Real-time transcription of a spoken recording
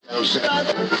Alright,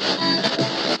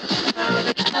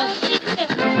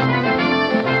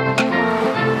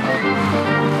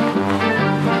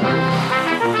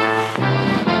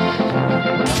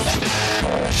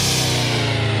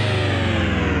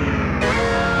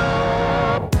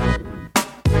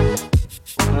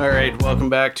 welcome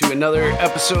back to another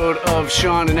episode of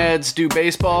Sean and Ed's Do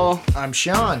Baseball. I'm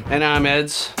Sean. And I'm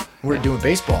Ed's. We're doing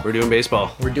baseball. We're doing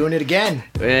baseball. We're doing it again.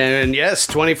 And yes,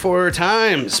 24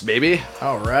 times, baby.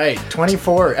 All right,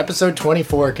 24, episode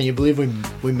 24. Can you believe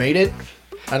we made it?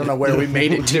 I don't know where we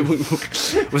made it to.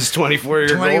 Was 24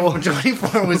 your goal?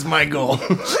 24 was my goal.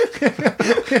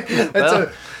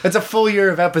 That's a full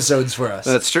year of episodes for us.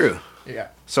 That's true. Yeah.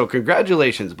 So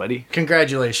congratulations, buddy.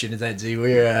 Congratulations, Edsy.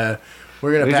 We're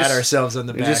gonna pat ourselves on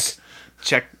the back. Just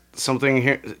check something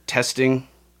here. Testing.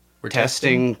 We're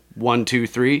testing. 1, 2,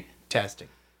 3. Testing.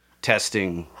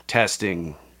 Testing.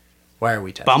 Why are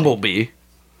we testing?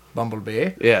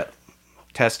 Bumblebee. Yeah.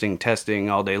 Testing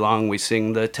all day long. We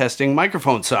sing the testing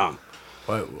microphone song.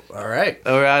 What? All right.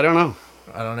 Or I don't know.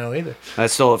 I don't know either. I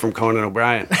stole it from Conan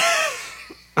O'Brien.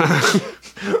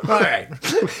 All right.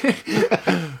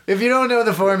 If you don't know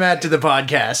the format to the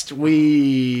podcast,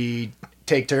 we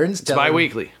take turns. It's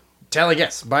bi-weekly.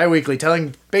 Bi-weekly,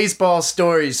 telling baseball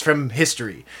stories from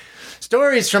history.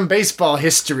 Stories from baseball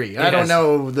history. I don't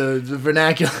know the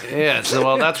vernacular. Yeah,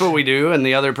 well, that's what we do, and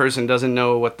the other person doesn't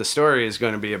know what the story is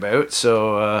going to be about,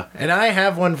 so... And I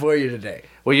have one for you today.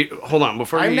 Well, hold on,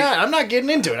 I'm not getting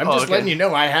into it. I'm just letting you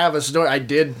know I have a story. I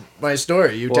did my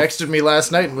story. You texted me last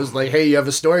night and was like, hey, you have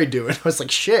a story due. And I was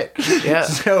like, shit. Yeah.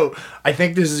 So, I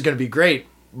think this is going to be great,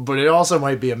 but it also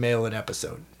might be a mail-in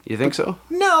episode. You think so?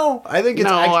 No, I think it's...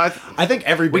 No, I think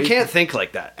every... We can't think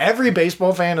like that. Every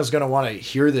baseball fan is going to want to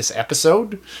hear this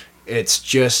episode. It's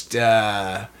just,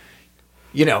 it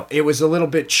was a little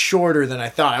bit shorter than I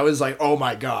thought. I was like, oh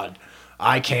my God,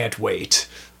 I can't wait.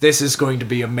 This is going to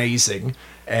be amazing.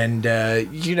 And,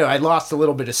 I lost a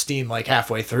little bit of steam like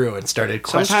halfway through and started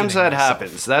questioning Sometimes that myself.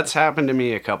 happens. That's happened to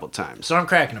me a couple times. So I'm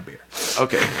cracking a beer.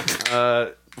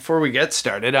 Okay. Before we get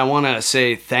started, I want to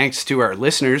say thanks to our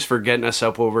listeners for getting us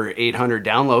up over 800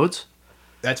 downloads.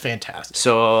 That's fantastic.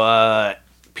 So,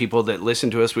 people that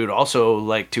listen to us, we would also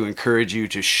like to encourage you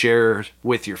to share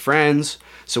with your friends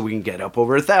so we can get up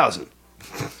over 1,000.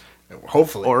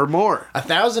 Hopefully. Or more.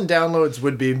 1,000 downloads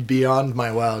would be beyond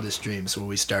my wildest dreams when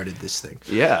we started this thing.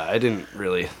 Yeah, I didn't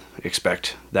really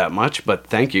expect that much, but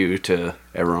thank you to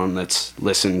everyone that's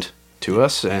listened to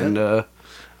us. And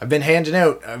I've been handing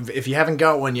out, if you haven't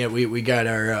got one yet, we got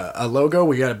our a logo,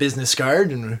 we got a business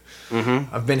card, and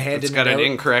I've been handing it out. It's got an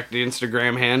incorrect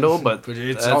Instagram handle, but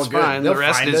it's that's all good. fine. The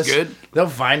rest is good. They'll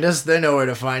find us. They know where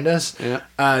to find us. Yeah.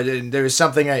 And there was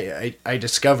something I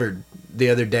discovered the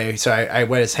other day. So I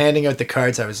was handing out the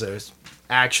cards. I was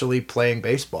actually playing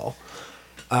baseball.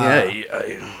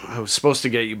 I was supposed to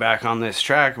get you back on this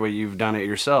track, but you've done it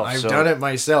yourself. I've done it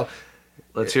myself.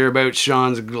 Let's hear about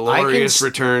Sean's glorious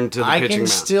return to the pitching mound. I can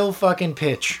still fucking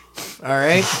pitch. All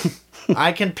right?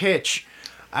 I can pitch.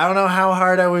 I don't know how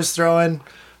hard I was throwing.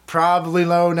 Probably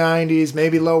low 90s,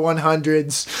 maybe low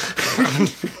 100s.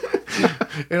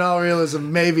 In all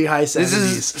realism, maybe high 70s. This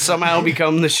has somehow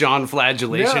become the Sean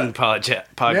Flagellation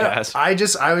podcast. Yeah,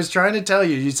 I was trying to tell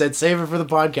you. You said save it for the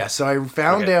podcast. So I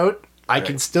found out I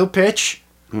can still pitch.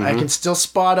 Mm-hmm. I can still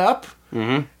spot up.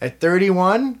 Mm-hmm. At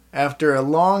 31, after a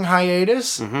long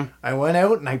hiatus, I went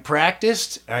out and I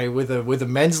practiced with a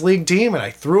men's league team, and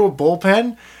I threw a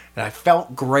bullpen, and I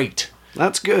felt great.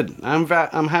 That's good. I'm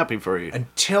happy for you.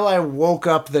 Until I woke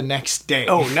up the next day.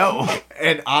 Oh, no.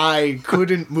 And I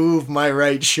couldn't move my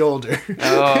right shoulder.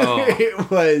 Oh.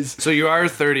 It was... So you are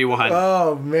 31.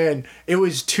 Oh, man. It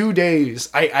was 2 days.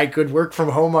 I could work from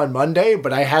home on Monday,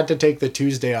 but I had to take the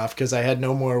Tuesday off because I had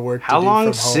no more work to do from home. How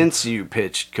long since you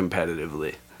pitched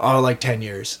competitively? Oh, like 10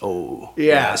 years. Oh.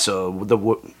 Yeah. So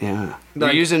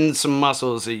you're using some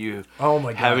muscles that you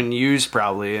haven't used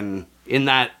probably in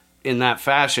that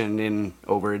fashion in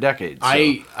over a decade. So.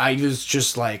 I was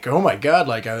just like, oh my God,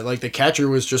 like the catcher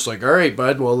was just like, all right,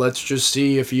 bud, well, let's just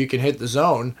see if you can hit the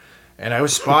zone. And I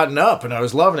was spotting up and I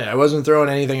was loving it. I wasn't throwing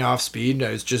anything off speed. I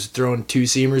was just throwing 2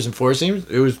 seamers and 4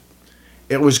 seamers.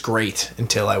 It was great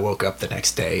until I woke up the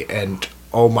next day and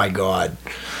oh my God.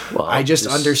 Well, I just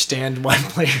understand why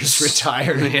players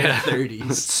retire in their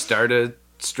 30s. Start a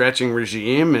stretching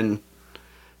regime and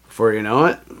before you know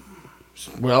it,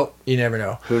 well, you never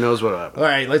know. Who knows what will happen. All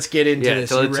right, let's get into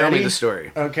this. Tell me the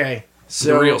story. Okay.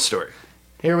 So the real story.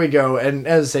 Here we go. And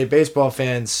as I say, baseball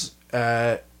fans,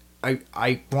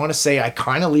 I want to say I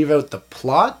kind of leave out the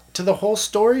plot to the whole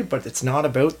story, but it's not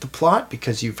about the plot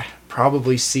because you've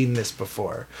probably seen this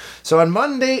before. So on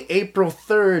Monday, April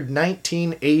 3rd,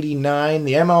 1989,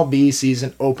 the MLB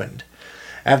season opened.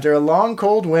 After a long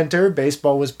cold winter,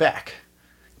 baseball was back.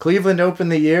 Cleveland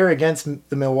opened the year against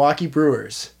the Milwaukee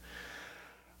Brewers.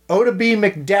 Oda B.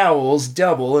 McDowell's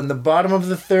double in the bottom of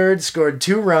the third scored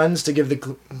 2 runs to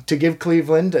give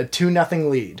Cleveland a 2-0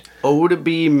 lead. Oda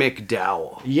B.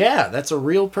 McDowell. Yeah, that's a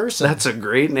real person. That's a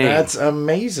great name. That's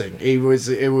amazing. It was.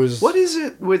 What is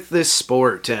it with this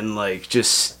sport and like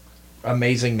just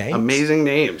amazing names? Amazing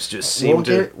names just seem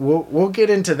we'll get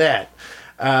into that.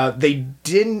 They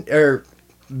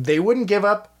wouldn't give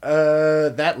up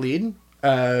that lead.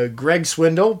 Greg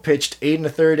Swindle pitched 8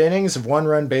 1/3 innings of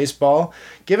 1-run baseball,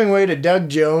 giving way to Doug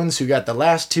Jones, who got the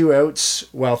last 2 outs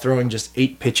while throwing just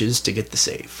 8 pitches to get the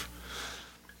save.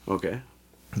 Okay.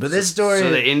 But this story... So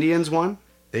the Indians won?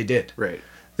 They did. Right.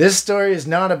 This story is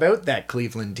not about that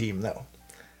Cleveland team, though.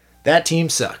 That team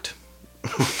sucked.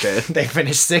 Okay. They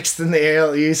finished 6th in the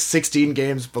AL East, 16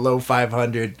 games below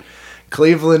 500.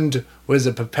 Cleveland was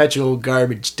a perpetual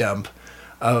garbage dump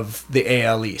of the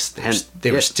AL East.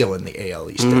 They were still in the AL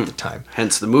East at the time.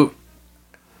 Hence the movie.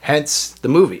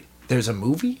 There's a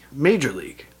movie? Major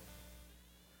League.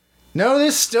 No,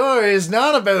 this story is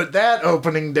not about that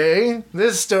opening day.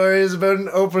 This story is about an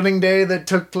opening day that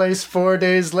took place 4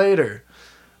 days later.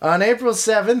 On April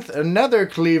 7th, another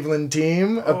Cleveland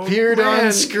team appeared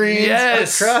on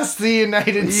screens across the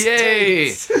United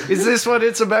States. Is this what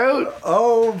it's about?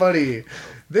 Oh, buddy.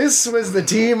 This was the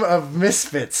team of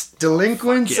misfits,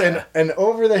 delinquents, and an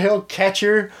over-the-hill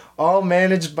catcher, all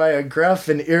managed by a gruff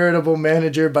and irritable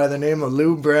manager by the name of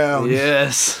Lou Brown.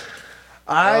 Yes.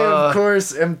 I, of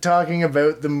course, am talking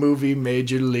about the movie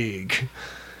Major League.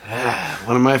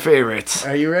 One of my favorites.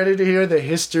 Are you ready to hear the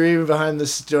history behind the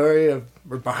story or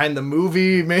behind the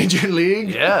movie Major League?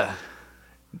 Yeah.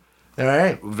 All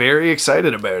right. Very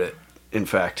excited about it, in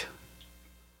fact.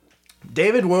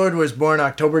 David Ward was born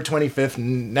October 25th,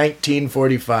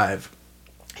 1945.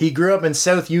 He grew up in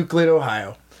South Euclid,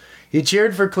 Ohio. He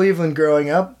cheered for Cleveland growing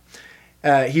up.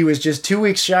 He was just 2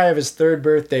 weeks shy of his 3rd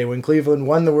birthday when Cleveland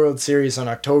won the World Series on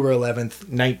October 11th,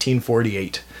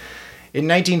 1948. In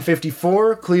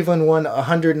 1954, Cleveland won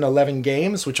 111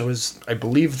 games, which was, I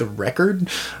believe, the record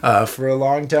for a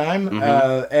long time,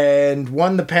 and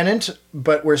won the pennant,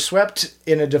 but were swept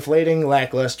in a deflating,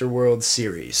 lackluster World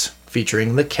Series,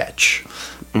 featuring The Catch,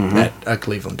 that a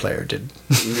Cleveland player did.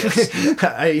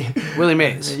 Yes. Willie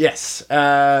Mays. Yes.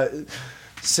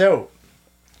 So,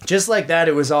 just like that,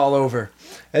 it was all over.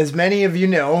 As many of you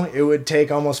know, it would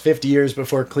take almost 50 years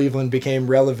before Cleveland became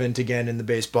relevant again in the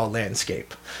baseball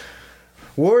landscape.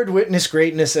 Ward witnessed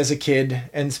greatness as a kid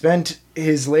and spent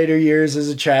his later years as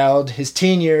a child, his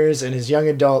teen years, and his young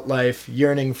adult life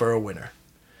yearning for a winner.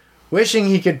 Wishing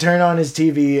he could turn on his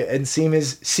TV and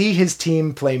see his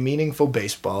team play meaningful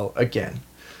baseball again.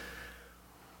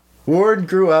 Ward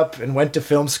grew up and went to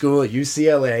film school at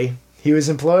UCLA. He was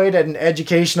employed at an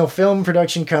educational film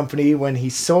production company when he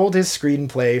sold his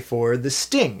screenplay for The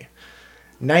Sting,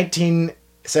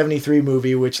 1973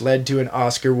 movie, which led to an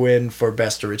Oscar win for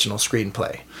Best Original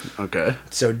Screenplay. Okay.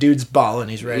 So dude's balling.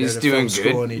 He's right out of film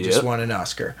school and he just won an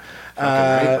Oscar.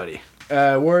 Right,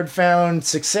 buddy. Ward found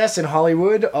success in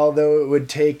Hollywood, although it would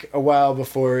take a while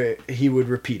before he would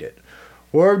repeat it.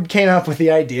 Ward came up with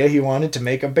the idea he wanted to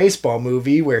make a baseball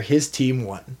movie where his team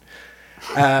won.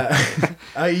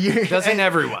 Doesn't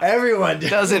everyone? Everyone does.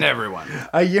 Doesn't everyone?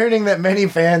 A yearning that many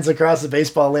fans across the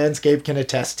baseball landscape can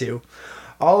attest to.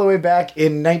 All the way back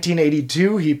in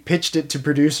 1982, he pitched it to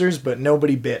producers, but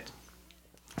nobody bit.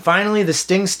 Finally, the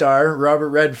Sting star, Robert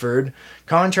Redford,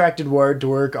 contracted Ward to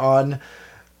work on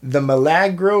the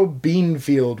Milagro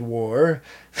Beanfield War.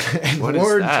 What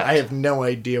Ward, is that? I have no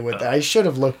idea what that... I should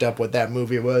have looked up what that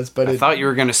movie was, but I thought you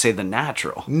were going to say The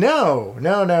Natural. No.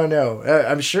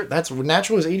 I'm sure that's...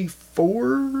 Natural was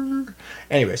 84?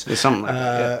 Anyways. It's something like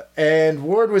that, yeah. And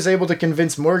Ward was able to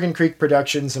convince Morgan Creek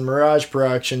Productions and Mirage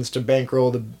Productions to bankroll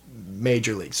the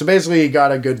Major League. So basically he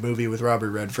got a good movie with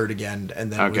Robert Redford again,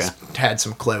 and then had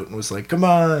some clout and was like, come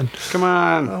on.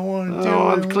 I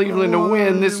want Cleveland to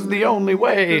win. This is the only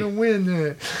way. I'm going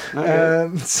to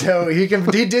win. So he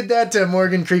did that to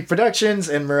Morgan Creek Productions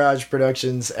and Mirage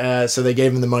Productions, so they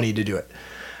gave him the money to do it.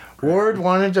 Ward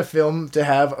wanted the film to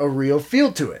have a real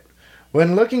feel to it.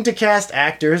 When looking to cast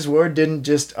actors, Ward didn't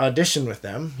just audition with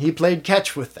them, he played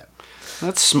catch with them.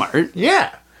 That's smart.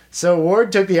 Yeah. So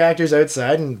Ward took the actors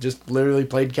outside and just literally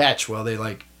played catch while they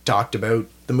talked about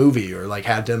the movie or like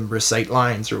had them recite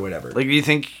lines or whatever. Like, do you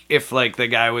think if like the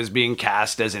guy was being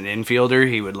cast as an infielder,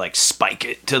 he would like spike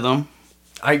it to them?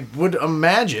 I would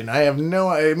imagine. I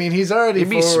mean, he's already He'd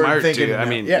be forward smart thinking. too. I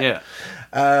mean, yeah.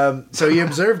 So he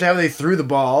observed how they threw the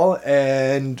ball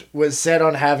and was set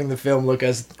on having the film look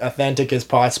as authentic as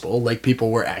possible, like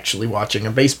people were actually watching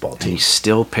a baseball team. He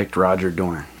still picked Roger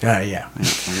Dorn. Yeah.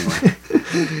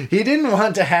 Anyway. He didn't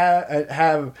want to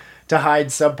have to hide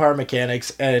subpar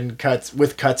mechanics and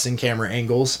cuts and camera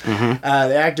angles. Mm-hmm.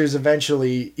 The actors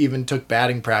eventually even took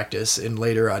batting practice in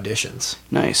later auditions.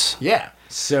 Nice. Yeah.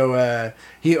 So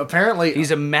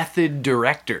he's a method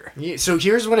director. So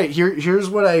here's what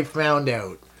I found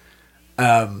out.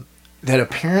 That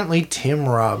apparently Tim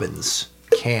Robbins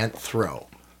can't throw.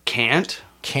 Can't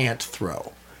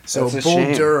throw. So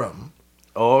Bull Durham.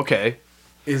 Oh, okay.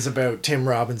 Is about Tim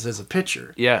Robbins as a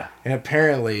pitcher. Yeah. And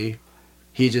apparently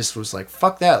he just was like,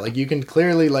 fuck that. Like, you can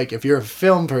clearly, like, if you're a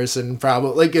film person,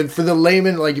 probably, like, for the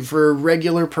layman, like, for a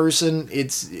regular person,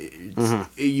 it's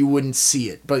you wouldn't see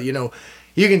it. But, you know,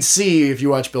 you can see, if you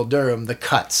watch Bull Durham, the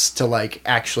cuts to, like,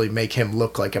 actually make him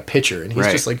look like a pitcher. And he's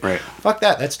just like, fuck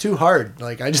that. That's too hard.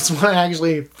 Like, I just want to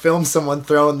actually film someone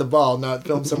throwing the ball, not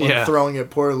film someone throwing it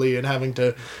poorly and having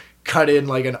to cut in,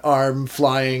 like, an arm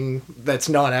flying that's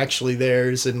not actually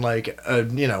theirs and, like,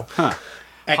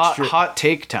 extra hot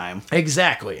take time.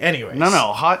 Exactly. Anyways. No,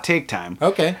 hot take time.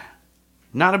 Okay.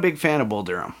 Not a big fan of Bull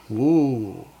Durham.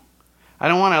 Ooh. I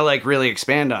don't want to like really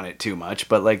expand on it too much,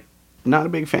 but like not a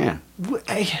big fan.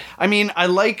 I mean, I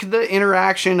like the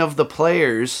interaction of the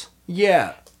players.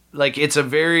 Yeah. Like it's a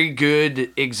very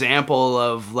good example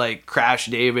of like Crash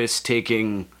Davis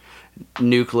taking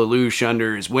Nuke LaLoosh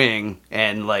under his wing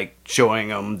and like showing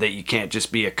him that you can't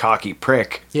just be a cocky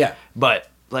prick. Yeah. But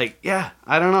like, yeah,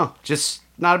 I don't know. Just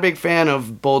not a big fan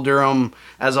of Bull Durham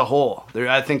as a whole.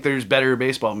 I think there's better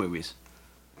baseball movies.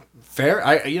 Fair.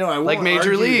 I like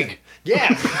Major League.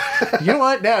 Yeah. You know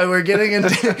what? Now we're getting into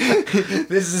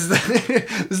this is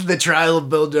the trial of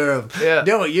Bull Durham. Yeah.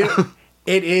 No,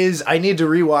 it is. I need to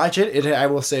rewatch it. I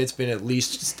will say it's been at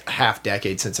least half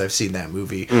decade since I've seen that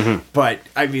movie. Mm-hmm. But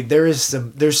I mean, there's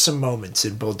some moments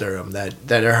in Bull Durham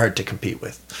that are hard to compete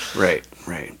with. Right.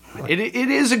 It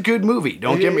is a good movie.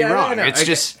 Don't get me wrong. No. It's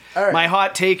just my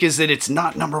hot take is that it's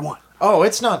not number one. Oh,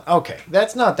 it's not. Okay,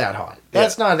 that's not that hot.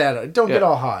 That's not that. Don't get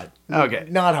all hot. Okay,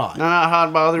 not hot. No, not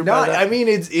hot. Bothered by that. I mean,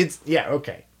 it's yeah.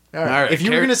 Okay. All right. If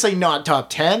you were gonna say not top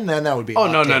 10, then that would be.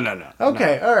 Oh no.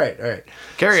 Okay. No. All right.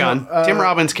 Carry on. Tim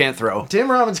Robbins can't throw.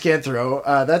 Tim Robbins can't throw.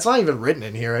 That's not even written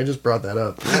in here. I just brought that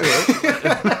up.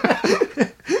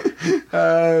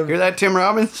 Hear that, Tim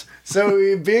Robbins?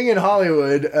 So, being in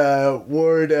Hollywood,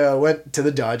 Ward went to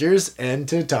the Dodgers and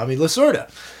to Tommy Lasorda.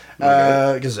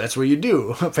 Because that's what you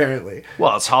do, apparently.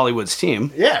 Well, it's Hollywood's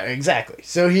team. Yeah, exactly.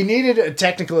 So he needed a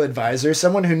technical advisor,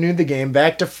 someone who knew the game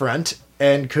back to front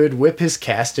and could whip his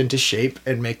cast into shape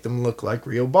and make them look like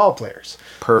real ball players.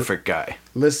 Perfect guy.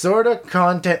 Lasorda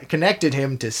connected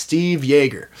him to Steve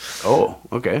Yeager. Oh,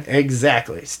 okay.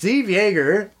 Exactly. Steve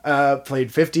Yeager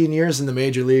played 15 years in the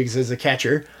major leagues as a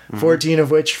catcher, 14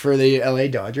 of which for the LA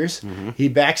Dodgers. Mm-hmm. He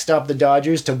backstopped the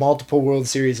Dodgers to multiple World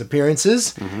Series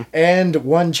appearances and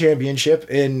won championship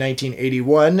in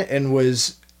 1981 and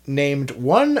was named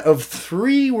one of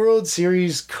 3 World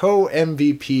Series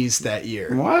co-MVPs that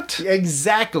year. What?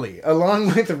 Exactly.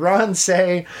 Along with Ron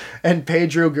Cey and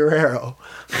Pedro Guerrero.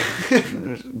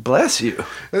 Bless you.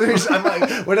 I'm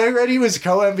like, when I read he was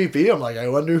co-MVP, I'm like, I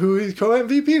wonder who he's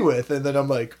co-MVP with. And then I'm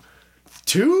like,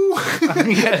 2?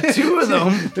 Yeah, 2 of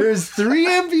them. There's 3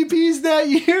 MVPs that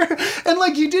year, and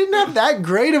like he didn't have that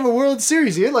great of a World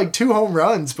Series. He had like 2 home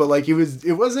runs, but like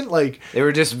it wasn't like they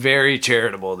were just very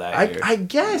charitable that year. I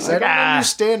guess like, I don't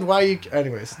understand why you.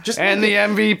 Anyways, just and the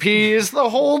MVP is the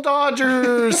whole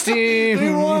Dodgers team.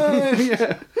 They won.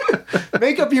 Yeah.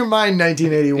 Make up your mind,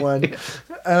 1981.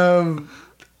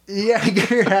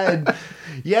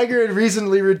 Yeager had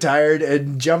recently retired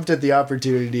and jumped at the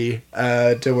opportunity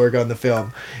to work on the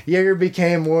film. Yeager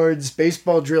became Ward's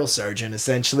baseball drill sergeant,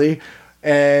 essentially.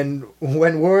 And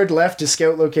when Ward left to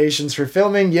scout locations for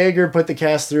filming, Yeager put the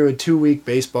cast through a 2-week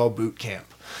baseball boot camp.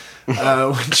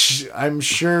 Which I'm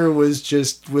sure was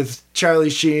just with Charlie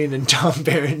Sheen and Tom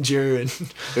Berenger.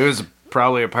 And it was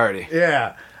probably a party.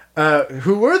 Yeah.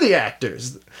 Who were the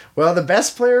actors? Well, the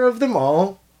best player of them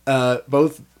all,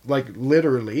 both like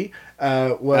literally,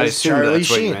 was Charlie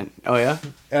Sheen. Oh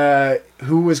yeah,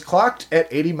 who was clocked at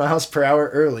 80 miles per hour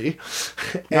early,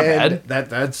 and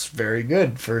that's very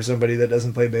good for somebody that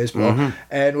doesn't play baseball,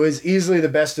 and was easily the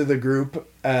best of the group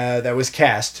that was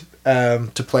cast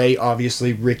to play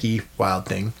obviously Ricky Wild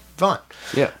Thing Vaughn.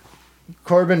 Yeah.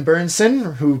 Corbin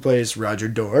Burnson, who plays Roger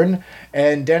Dorn,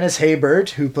 and Dennis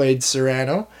Haybert, who played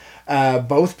Serrano,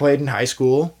 both played in high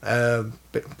school.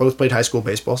 Both played high school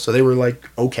baseball, so they were like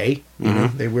okay. You know,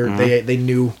 they were they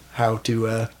knew how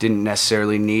to. Didn't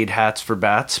necessarily need hats for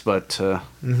bats, but.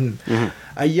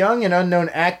 A young and unknown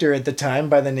actor at the time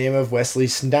by the name of Wesley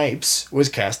Snipes was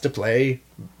cast to play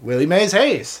Willie Mays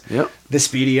Hayes, the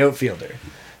speedy outfielder.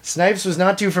 Snipes was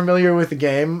not too familiar with the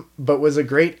game, but was a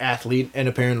great athlete and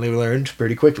apparently learned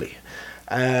pretty quickly.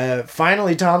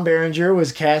 Finally, Tom Berenger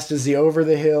was cast as the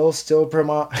over-the-hill, still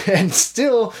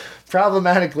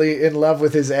problematically in love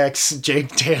with his ex, Jake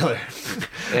Taylor.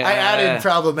 I added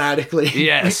problematically.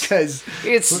 Yes. Because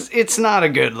it's not a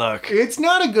good look. It's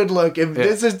not a good look.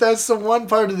 That's the one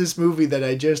part of this movie that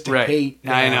I just hate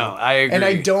now. I know. I agree. And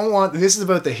I don't want... This is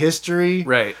about the history.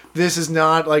 Right. This is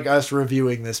not like us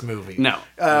reviewing this movie. No.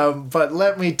 But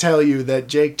let me tell you that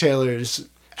Jake Taylor's...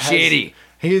 Shady.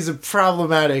 He has a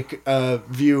problematic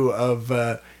view of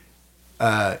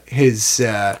his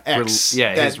ex.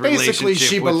 His basically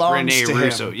she with belongs Rene to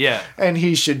Russo. him. Yeah. And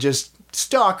he should just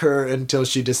stalk her until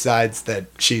she decides that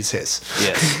she's his.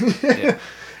 Yes. Yeah.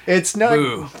 It's not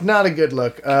a good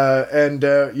look. And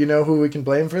you know who we can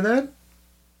blame for that?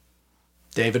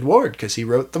 David Ward, because he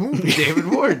wrote the movie.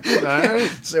 David Ward. All right.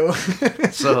 So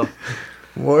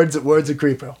Ward's a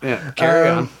creepo. Yeah. Carry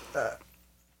on.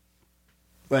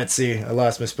 Let's see. I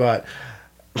lost my spot.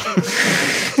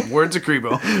 Ward's a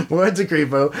creepo. Ward's a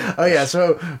creepo. Oh, yeah.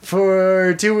 So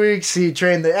for 2 weeks, he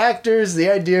trained the actors. The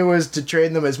idea was to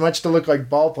train them as much to look like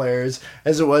ball players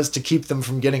as it was to keep them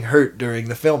from getting hurt during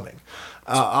the filming.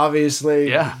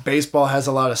 Obviously, baseball has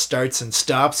a lot of starts and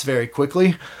stops very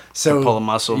quickly. So pull a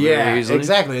muscle very easily.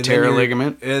 Exactly. And tear a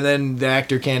ligament. And then the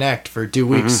actor can't act for 2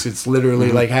 weeks. It's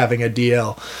literally like having a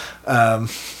DL.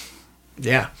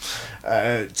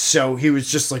 So he was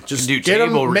just like, get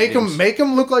them, make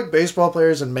them look like baseball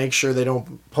players and make sure they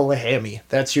don't pull a hammy.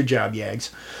 That's your job, Yags.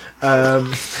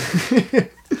 That's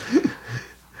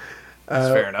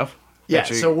fair enough. Yeah,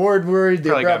 so Ward worried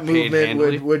the abrupt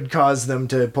movement would cause them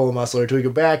to pull a muscle or tweak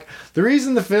it back. The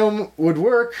reason the film would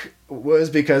work was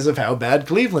because of how bad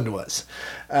Cleveland was.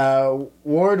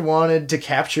 Ward wanted to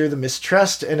capture the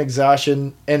mistrust and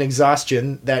exhaustion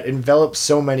that envelops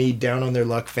so many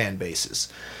down-on-their-luck fan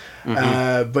bases.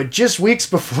 But just weeks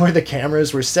before the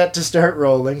cameras were set to start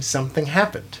rolling, something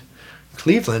happened.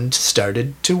 Cleveland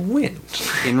started to win.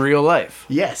 In real life.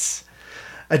 Yes.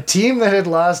 A team that had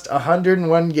lost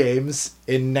 101 games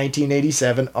in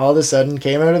 1987 all of a sudden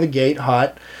came out of the gate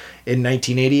hot in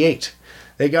 1988.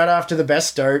 They got off to the best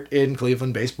start in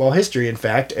Cleveland baseball history, in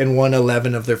fact, and won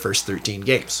 11 of their first 13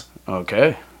 games.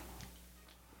 Okay.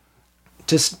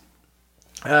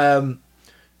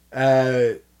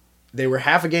 They were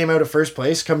half a game out of first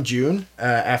place come June,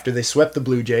 after they swept the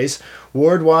Blue Jays.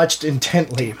 Ward watched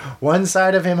intently, one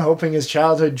side of him hoping his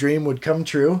childhood dream would come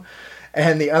true,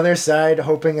 and the other side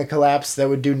hoping a collapse that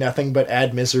would do nothing but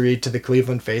add misery to the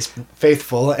Cleveland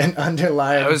faithful and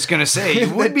underline... I was going to say,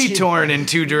 you would be torn in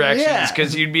two directions,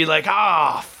 because you'd be like,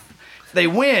 if they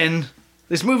win...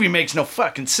 This movie makes no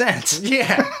fucking sense.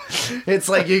 Yeah. It's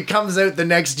like it comes out the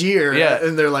next year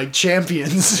and they're like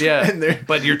champions. Yeah. And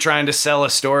but you're trying to sell a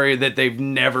story that they've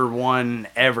never won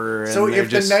ever. So if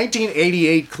the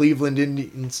 1988 Cleveland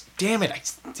Indians... Damn it, I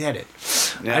said it.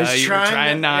 I was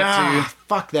trying not to.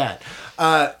 Fuck that.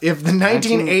 If the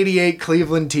 1988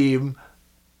 Cleveland team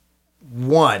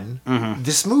won,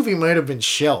 this movie might have been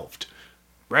shelved.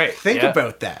 Right. Think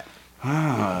about that.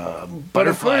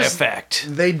 Butterfly effect.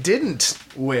 They didn't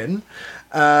win.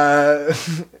 On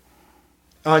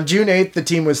June 8th, the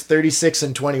team was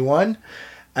 36-21,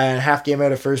 and half game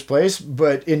out of first place.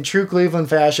 But in true Cleveland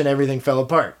fashion, everything fell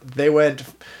apart. They went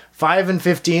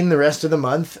 5-15 the rest of the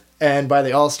month, and by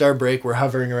the All-Star break, were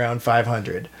hovering around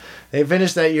 500. They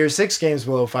finished that year 6 games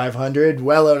below 500,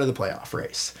 well out of the playoff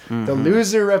race. The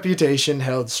loser reputation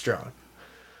held strong.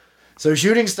 So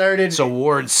shooting started... So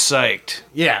Ward's psyched.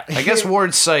 Yeah. I guess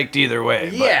Ward's psyched either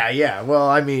way. Yeah. Well,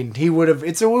 I mean, he would have...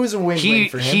 It was a win-win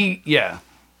for him.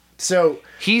 So...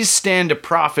 He's stand to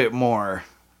profit more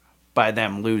by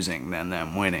them losing than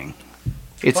them winning.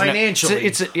 It's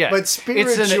financially. But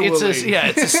spiritually...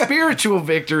 It's a spiritual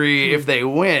victory if they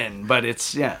win, but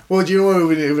it's... Yeah. Well, do you know what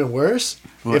would be even worse?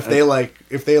 What? If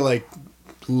they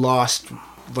lost,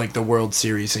 the World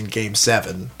Series in Game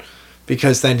 7...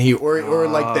 Because then or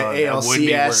like the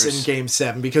ALCS in Game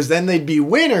 7. Because then they'd be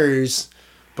winners,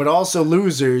 but also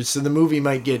losers. So the movie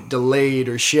might get delayed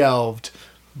or shelved.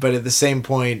 But at the same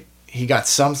point, he got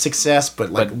some success, but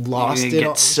lost it.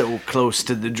 Get so close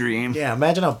to the dream. Yeah,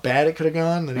 imagine how bad it could have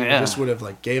gone. And he just would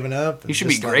have given up. You should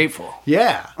be grateful.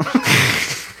 Yeah.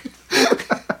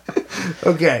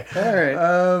 Okay. All right.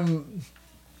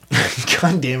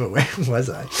 God damn it, where was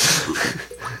I?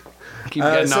 Keep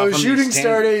getting So off on shooting these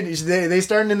started, they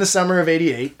started in the summer of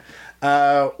 88.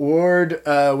 Ward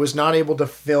was not able to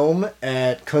film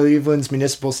at Cleveland's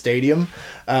Municipal Stadium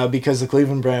because the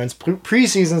Cleveland Browns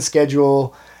preseason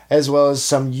schedule, as well as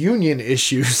some union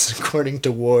issues, according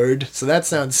to Ward. So that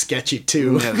sounds sketchy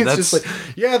too. Yeah, It's just like,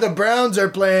 yeah, the Browns are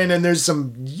playing and there's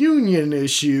some union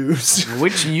issues.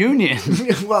 Which union?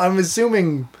 Well, I'm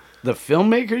assuming... The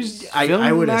filmmakers?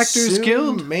 I would Actors assume,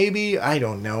 Guild? maybe. I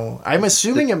don't know. I'm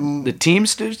assuming The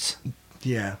Teamsters?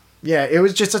 Yeah. Yeah, it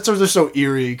was just, that's sort of so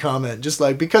eerie comment. Just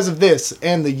like, because of this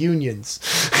and the unions.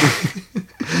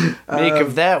 Make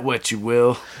of that what you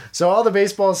will. So all the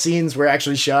baseball scenes were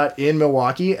actually shot in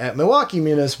Milwaukee at Milwaukee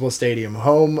Municipal Stadium,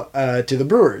 home to the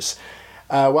Brewers.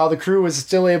 While the crew was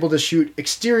still able to shoot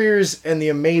exteriors and the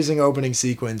amazing opening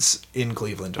sequence in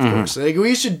Cleveland, of course. Like,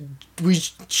 we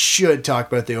should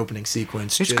talk about the opening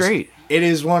sequence. It's great. It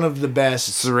is one of the best.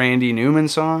 It's the Randy Newman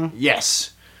song.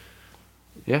 Yes.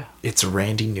 Yeah. It's a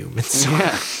Randy Newman song.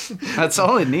 Yeah. That's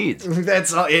all it needs.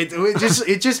 That's all.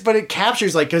 But it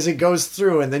captures, like, because it goes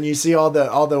through, and then you see all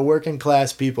the working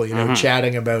class people,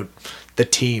 chatting about the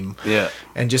team. Yeah.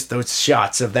 And just those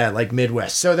shots of that, like,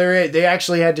 Midwest. So they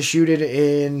actually had to shoot it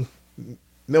in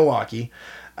Milwaukee.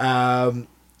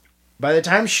 By the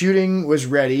time shooting was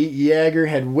ready, Yeager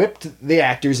had whipped the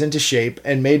actors into shape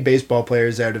and made baseball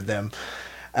players out of them.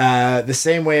 The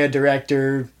same way a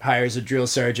director hires a drill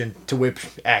sergeant to whip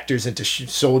actors into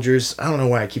soldiers. I don't know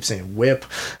why I keep saying whip.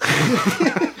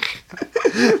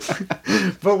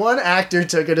 But one actor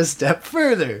took it a step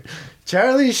further.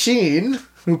 Charlie Sheen,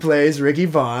 who plays Ricky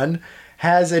Vaughn,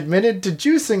 has admitted to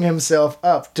juicing himself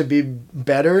up to be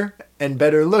better and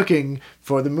better looking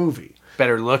for the movie.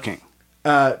 Better looking.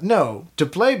 No, to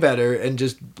play better and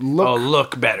just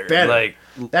look better. Like,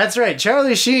 that's right.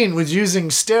 Charlie Sheen was using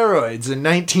steroids in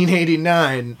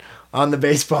 1989 on the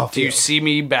baseball field. do you see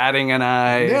me batting an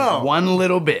eye? No. One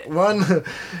little bit.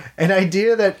 An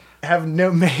idea that have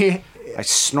no I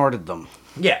snorted them.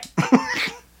 yeah.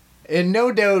 And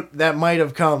no doubt that might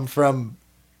have come from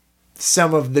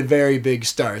some of the very big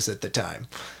stars at the time.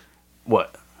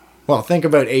 What? Well, think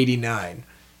about 89.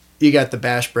 You got the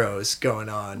Bash Bros going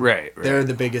on. Right. They're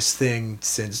the biggest thing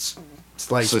since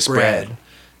sliced bread. bread.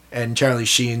 And Charlie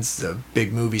Sheen's the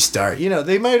big movie star.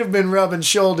 They might have been rubbing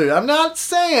shoulders. I'm not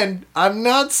saying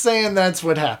that's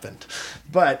what happened.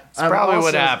 But it's probably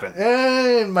what happened.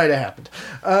 It might have happened.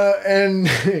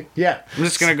 And yeah. I'm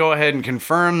just going to go ahead and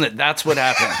confirm that that's what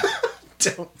happened.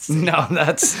 Don't say No,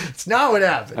 that's... It's not what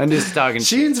happened. I'm just talking...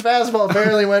 Sheen's fastball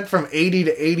apparently went from 80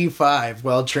 to 85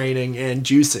 while training and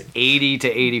juicing. 80 to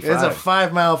 85. It's a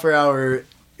 5 mile per hour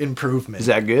improvement. Is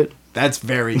that good? That's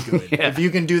very good. Yeah. If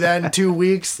you can do that in 2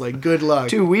 weeks, like, good luck.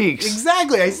 2 weeks.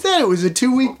 Exactly. I said it was a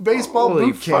 2-week baseball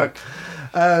Holy boot camp.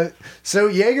 So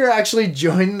Yeager actually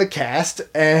joined the cast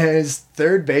as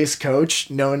third base coach,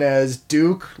 known as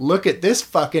Duke, look at this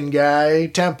fucking guy,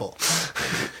 Temple.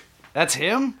 That's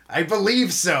him? I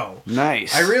believe so.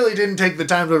 Nice. I really didn't take the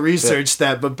time to research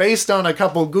that, but based on a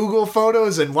couple Google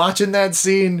photos and watching that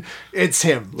scene, it's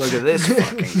him. Look at this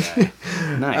fucking guy.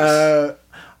 Nice.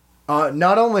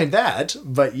 Not only that,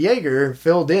 but Yeager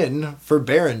filled in for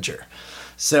Behringer.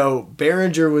 So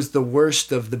Behringer was the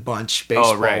worst of the bunch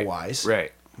baseball-wise.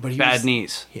 Right. But he Bad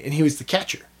knees. And he was the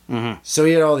catcher. Mm-hmm. So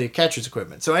he had all the catcher's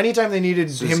equipment. So anytime they needed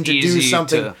him to do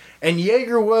something... And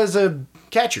Yeager was a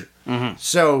catcher. Mm-hmm.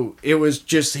 So it was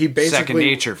just... He basically... Second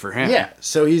nature for him. Yeah.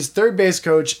 So he's third base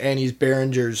coach and he's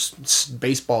Behringer's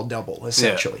baseball double,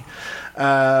 essentially.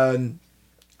 Yeah.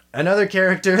 Another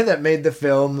character that made the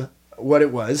film what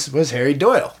it was Harry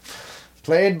Doyle.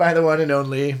 Played by the one and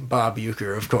only Bob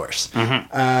Uecker, of course.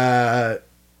 Mm-hmm.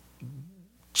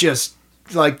 Just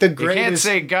like the greatest... You can't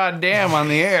say goddamn on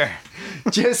the air.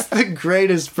 Just the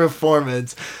greatest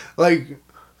performance. Like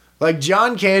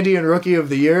John Candy in Rookie of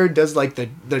the Year does like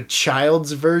the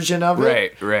child's version of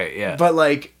it. Right, yeah. But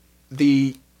like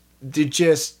the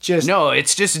just no,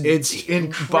 it's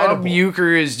incredible. Bob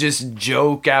Uecker is just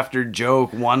joke after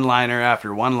joke, one-liner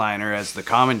after one-liner as the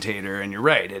commentator, and you're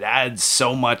right, it adds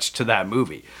so much to that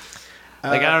movie.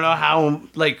 Like I don't know how,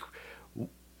 like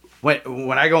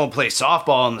when I go and play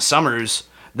softball in the summers,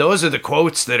 those are the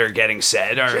quotes that are getting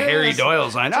said. Are Harry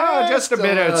Doyle's line? Oh, just a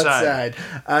bit outside.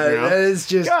 That is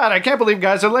just... God, I can't believe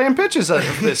guys are laying pitches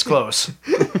this close.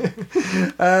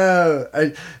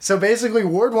 So basically,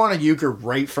 Ward wanted Uecker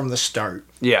right from the start.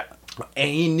 Yeah. And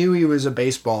he knew he was a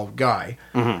baseball guy.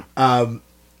 Mm-hmm.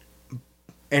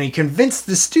 And he convinced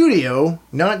the studio,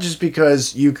 not just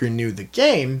because Uecker knew the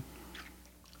game,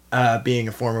 being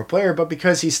a former player, but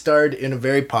because he starred in a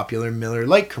very popular Miller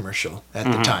Lite commercial at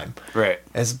the time. Right.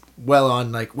 As well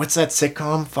on, like, what's that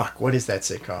sitcom? Fuck, what is that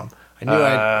sitcom? I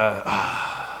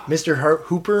knew Mr.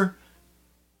 Hooper?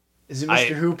 Is it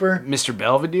Mr. Hooper? Mr.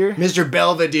 Belvedere? Mr.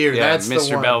 Belvedere, Yeah, that's the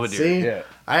Mr. one. Belvedere, See? yeah.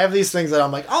 I have these things that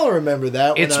I'm like, I'll remember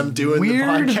that when It's I'm doing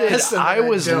weird the podcast. that I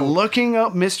was looking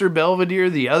up Mr. Belvedere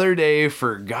the other day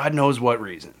for God knows what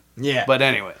reason. Yeah. But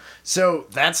anyway. So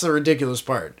that's the ridiculous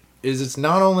part. Is it's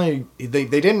not only they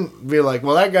didn't be like,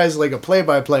 well, that guy's like a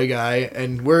play-by-play guy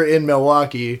and we're in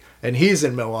Milwaukee and he's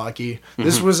in Milwaukee.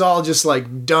 This was all just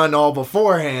like done all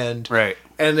beforehand. Right.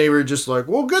 And they were just like,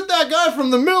 well, get that guy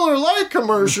from the Miller Lite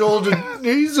commercial.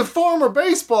 He's a former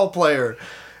baseball player.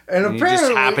 And He apparently,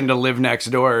 just happened to live next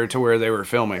door to where they were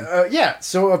filming. yeah,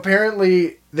 so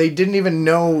apparently they didn't even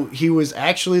know he was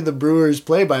actually the Brewers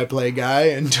play-by-play guy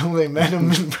until they met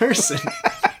him in person.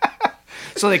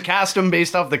 So they cast him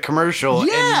based off the commercial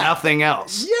Yeah. and nothing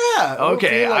else. Yeah.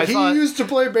 Okay, like, I thought- he used to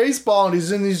play baseball and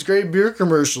he's in these great beer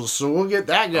commercials, so we'll get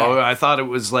that guy. Oh, I thought it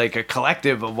was like a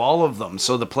collective of all of them.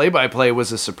 So the play-by-play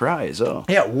was a surprise. Oh.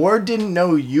 Yeah, Ward didn't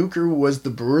know Euchre was the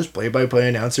Brewers play-by-play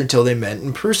announcer until they met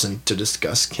in person to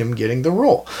discuss him getting the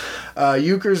role.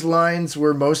 Euchre's lines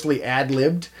were mostly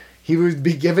ad-libbed. He would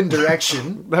be given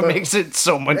direction. That makes it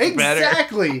so much better.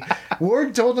 Exactly.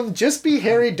 Ward told him, just be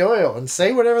Harry Doyle and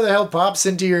say whatever the hell pops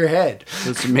into your head.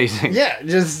 That's amazing. Yeah,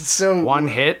 just so... One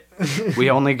hit.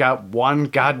 We only got one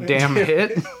goddamn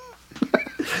hit.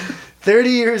 30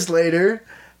 years later,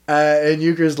 and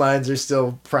Euchre's lines are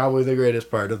still probably the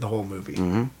greatest part of the whole movie.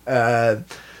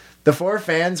 The four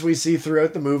fans we see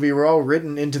throughout the movie were all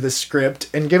written into the script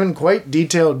and given quite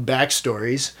detailed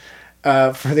backstories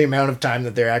for the amount of time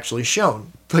that they're actually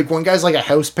shown. Like, one guy's like a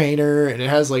house painter, and it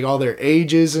has like all their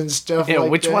ages and stuff Yeah,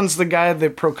 like which that. one's the guy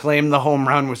that proclaimed the home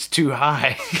run was too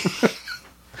high?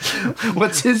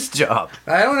 What's his job?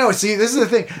 I don't know. See, this is the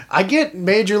thing. I get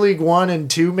Major League 1 and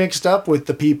 2 mixed up with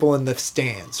the people in the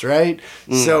stands, right?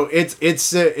 So it's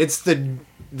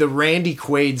the Randy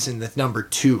Quaid's in the number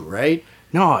 2, right?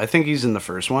 No, I think he's in the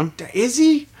first one. Is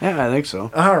he? Yeah, I think so.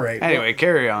 All right. Anyway,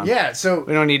 carry on. Yeah, so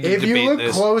We don't need to if you debate look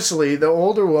this. closely, the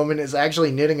older woman is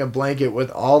actually knitting a blanket with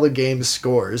all the game's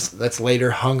scores that's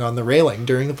later hung on the railing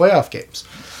during the playoff games.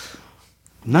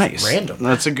 Nice. Random.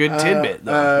 That's a good tidbit,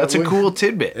 though. That's a cool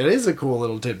tidbit. It is a cool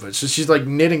little tidbit. So she's like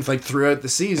knitting like throughout the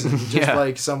season, just Yeah.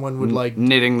 like someone would like.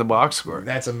 Knitting the box score.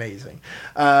 That's amazing.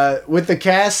 With the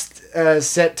cast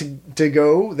set to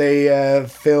go, they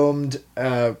filmed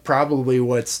probably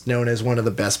what's known as one of the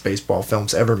best baseball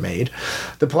films ever made.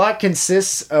 The plot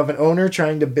consists of an owner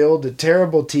trying to build a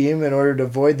terrible team in order to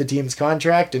avoid the team's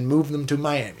contract and move them to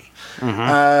Miami.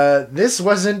 This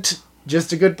wasn't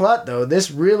just a good plot, though. This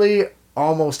really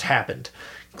almost happened.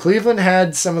 Cleveland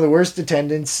had some of the worst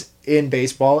attendance in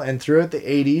baseball, and throughout the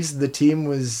 80s, the team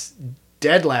was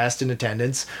dead last in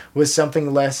attendance, with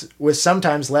sometimes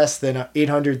less than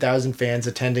 800,000 fans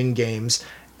attending games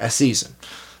a season.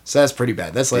 So that's pretty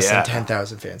bad. That's less Yeah. than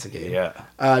 10,000 fans a game.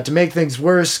 Yeah. To make things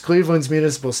worse, Cleveland's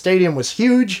municipal stadium was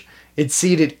huge. It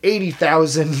seated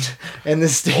 80,000, and the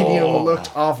stadium looked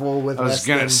awful with I was less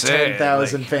gonna than say,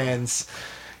 10,000 like- fans.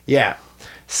 Yeah,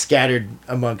 scattered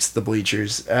amongst the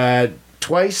bleachers.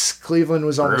 Twice, Cleveland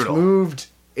was almost Brutal. moved.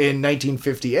 In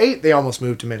 1958, they almost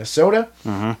moved to Minnesota.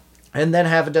 And then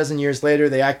half a dozen years later,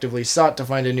 they actively sought to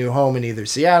find a new home in either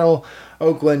Seattle,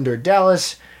 Oakland, or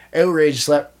Dallas. Outrage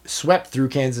swept through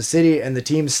Kansas City, and the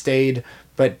team stayed,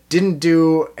 but didn't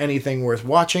do anything worth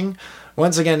watching.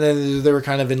 Once again, they were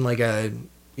kind of in like a,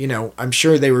 I'm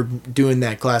sure they were doing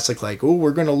that classic, like, oh,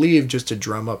 we're going to leave just to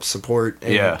drum up support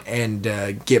and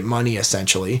get money,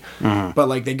 essentially. But,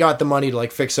 like, they got the money to,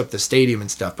 like, fix up the stadium and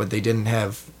stuff, but they didn't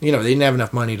have, they didn't have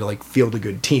enough money to, like, field a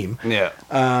good team. Yeah.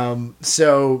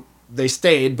 So they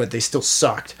stayed, but they still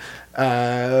sucked.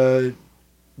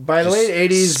 By the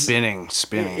late 80s...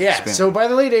 Spinning. Yeah, spinning. so by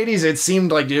the late 80s, it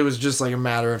seemed like it was just, like, a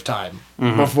matter of time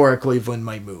before Cleveland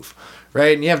might move.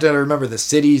 Right? And you have to remember the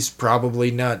city's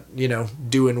probably not,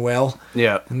 doing well.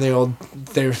 Yeah. And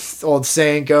their old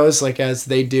saying goes, like, as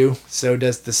they do, so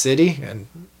does the city. And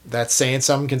that's saying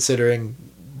something, considering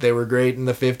they were great in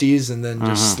the 50s and then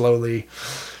just slowly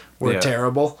were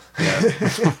terrible.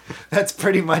 Yeah. That's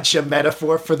pretty much a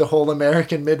metaphor for the whole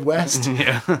American Midwest.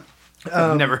 Yeah.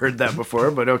 I've never heard that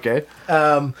before, but okay.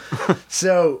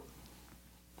 So,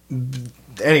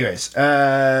 anyways,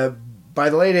 by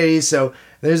the late 80s, so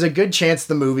there's a good chance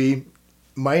the movie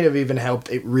might have even helped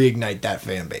it reignite that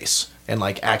fan base and,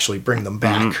 like, actually bring them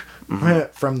back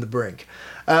from the brink.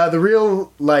 The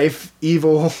real life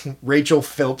evil Rachel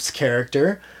Phelps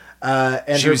character.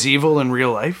 And She was evil in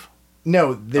real life?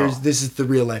 No, this is the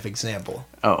real life example.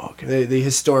 Oh, okay. The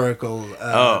historical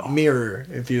mirror,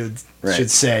 if you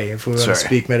should say, if we want to Sorry.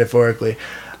 speak metaphorically,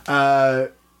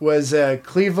 was Minnesota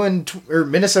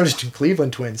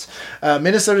Cleveland Twins.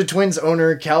 Minnesota Twins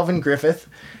owner Calvin Griffith.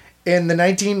 In the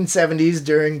 1970s,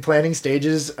 during planning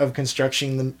stages of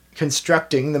constructing the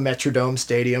Metrodome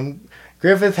Stadium,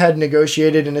 Griffith had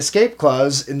negotiated an escape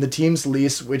clause in the team's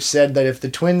lease which said that if the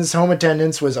Twins' home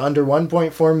attendance was under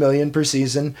 1.4 million per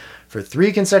season for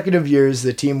 3 consecutive years,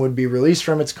 the team would be released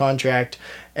from its contract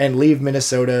and leave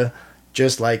Minnesota,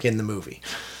 just like in the movie.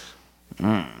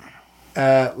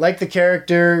 Like the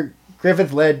character,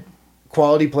 Griffith let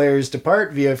quality players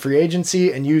depart via free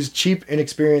agency and used cheap,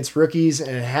 inexperienced rookies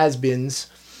and has-beens.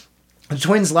 The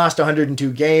Twins lost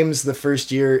 102 games the first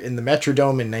year in the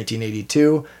Metrodome in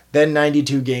 1982, then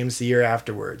 92 games the year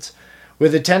afterwards.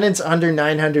 With attendance under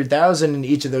 900,000 in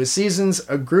each of those seasons,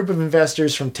 a group of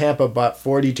investors from Tampa bought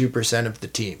 42% of the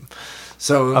team.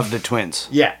 So Of the Twins.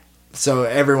 yeah. So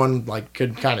everyone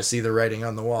could kind of see the writing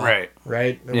on the wall.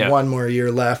 Right? Yeah. One more year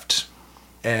left.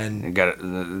 And You got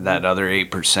that other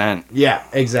 8%. yeah,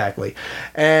 exactly.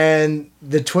 And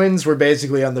the Twins were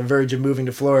basically on the verge of moving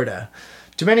to Florida.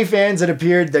 To many fans, it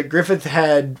appeared that Griffith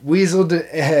had weaseled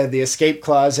the escape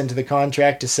clause into the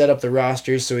contract to set up the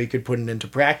rosters so he could put it into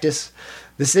practice.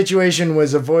 The situation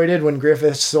was avoided when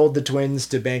Griffith sold the Twins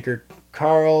to banker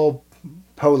Carl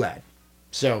Pohlad.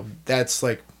 So that's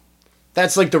like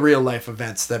the real life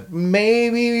events that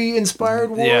maybe inspired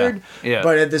Ward. Yeah.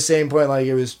 But at the same point,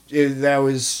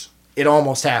 it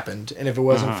almost happened. And if it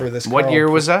wasn't for this, What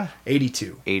year was that?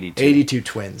 82. 82. 82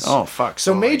 Twins. Oh, fuck.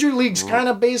 So Major League's kind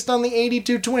of based on the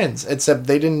 82 Twins, except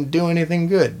they didn't do anything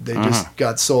good. They just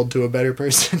got sold to a better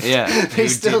person. Yeah. They you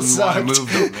still didn't want to sucked.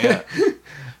 move them. Yeah.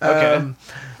 Okay.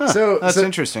 That's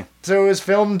interesting. So it was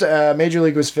filmed, Major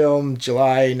League was filmed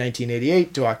July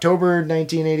 1988 to October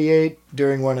 1988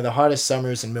 during one of the hottest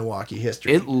summers in Milwaukee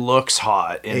history. It looks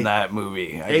hot in that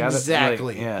movie.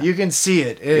 Exactly. Yeah. You can see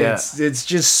it. It's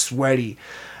just sweaty.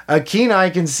 A keen eye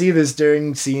can see this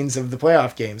during scenes of the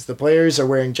playoff games. The players are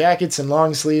wearing jackets and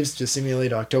long sleeves to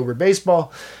simulate October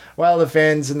baseball, while the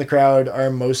fans in the crowd are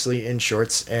mostly in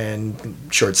shorts and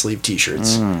short sleeve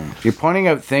t-shirts. You're pointing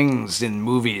out things in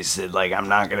movies that I'm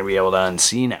not going to be able to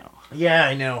unsee now. Yeah,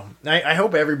 I know. I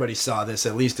hope everybody saw this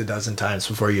at least a dozen times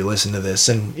before you listen to this,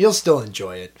 and you'll still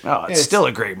enjoy it. Oh, it's still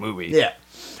a great movie. Yeah.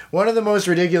 One of the most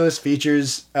ridiculous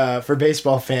features for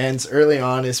baseball fans early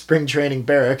on is spring training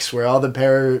barracks, where all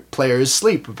the players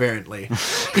sleep, apparently.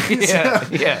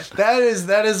 Yeah.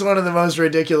 That is one of the most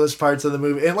ridiculous parts of the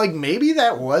movie. And, maybe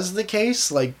that was the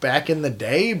case, back in the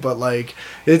day, but,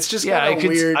 it's just kind of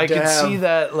weird I could see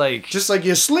that, just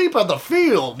you sleep on the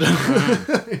field.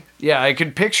 Yeah, I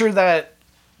could picture that.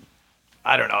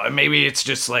 I don't know. Maybe it's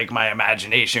just, my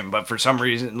imagination, but for some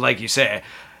reason, like you say,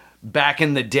 back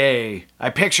in the day,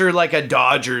 I picture a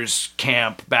Dodgers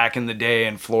camp back in the day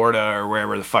in Florida or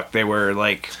wherever the fuck they were,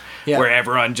 where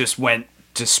everyone just went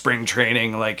to spring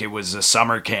training like it was a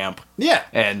summer camp. Yeah.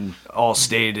 And all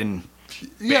stayed in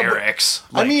barracks.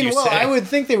 I would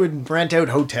think they would rent out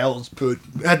hotels, but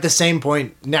at the same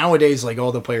point, nowadays,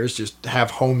 all the players just have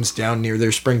homes down near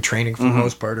their spring training for the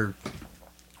most part, or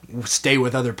stay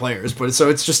with other players. But so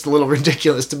it's just a little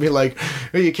ridiculous to be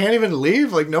you can't even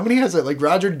leave. Nobody has it.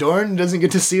 Roger Dorn doesn't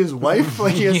get to see his wife.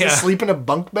 He has to sleep in a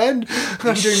bunk bed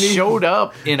underneath. Showed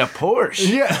up in a Porsche.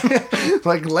 Yeah,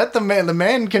 let the man. The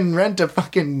man can rent a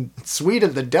fucking suite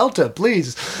at the Delta,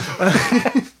 please.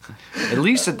 At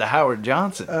least at the Howard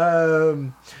Johnson.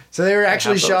 So they were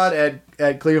actually shot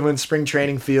at Cleveland Spring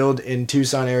Training Field in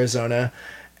Tucson, Arizona.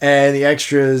 And the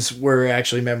extras were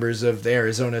actually members of the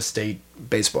Arizona State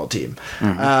baseball team.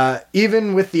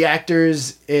 Even with the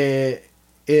actors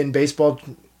in baseball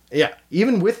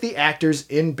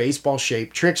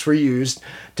shape, tricks were used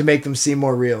to make them seem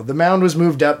more real. The mound was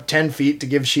moved up 10 feet to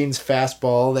give Sheen's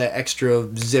fastball that extra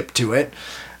zip to it.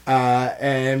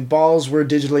 And balls were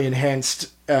digitally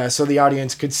enhanced so the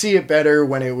audience could see it better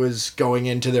when it was going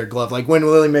into their glove. When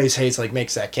Willie Mays Hayes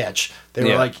makes that catch, they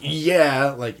were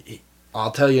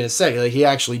I'll tell you in a second. He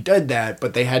actually did that,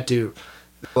 but they had to,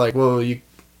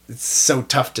 it's so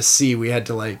tough to see. We had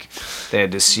to They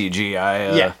had to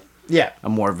CGI a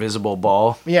more visible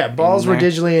ball. Yeah, balls were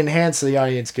digitally enhanced so the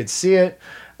audience could see it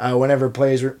whenever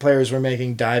players were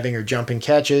making diving or jumping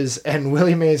catches, and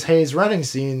Willie Mays Hayes running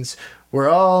scenes were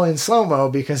all in slow-mo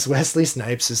because Wesley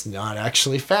Snipes is not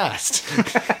actually fast.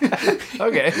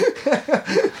 Okay.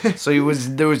 So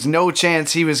there was no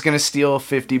chance he was going to steal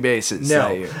 50 bases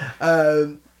that year.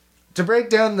 To break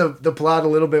down the plot a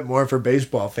little bit more for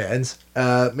baseball fans,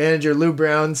 manager Lou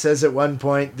Brown says at one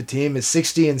point the team is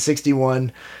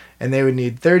 60-61 and they would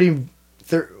need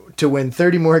to win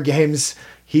 30 more games.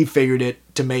 He figured it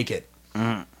to make it.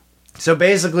 Mm. So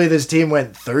basically, this team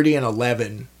went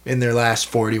 30-11 in their last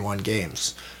 41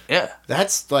 games. Yeah.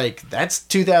 That's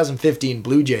 2015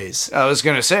 Blue Jays. I was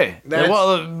gonna say.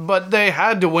 Well, but they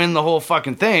had to win the whole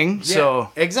fucking thing. So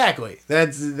exactly.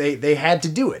 They had to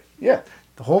do it. yeah,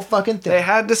 The whole fucking thing. they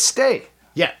had to stay.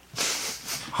 Yeah.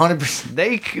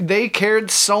 100%. They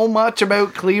cared so much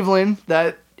about Cleveland,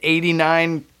 that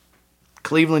 '89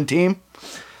 Cleveland team.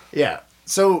 Yeah.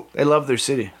 So They love their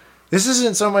city. this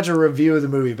isn't so much a review of the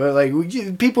movie, but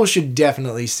like people should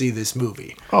definitely see this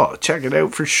movie. Oh, check it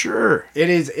out for sure. It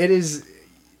is.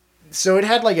 So it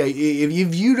had like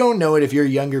if you don't know it, if you're a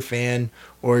younger fan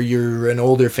or you're an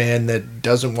older fan that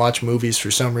doesn't watch movies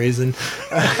for some reason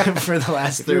for the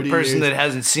last 30 You're a person years. that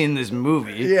hasn't seen this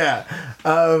movie. Yeah.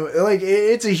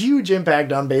 It's a huge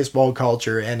impact on baseball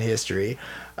culture and history.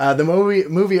 The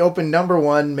movie opened number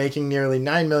 1, making nearly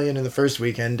 $9 million in the first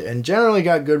weekend, and generally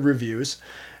got good reviews.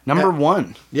 Number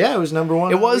one. Yeah, it was number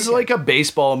 1. It was like a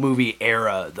baseball movie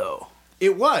era, though.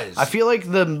 It was. I feel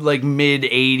like the mid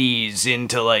 '80s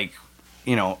into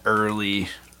early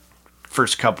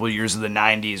first couple years of the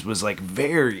 '90s was like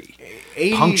very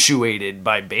 80 punctuated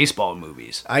by baseball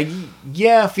movies.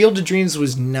 Field of Dreams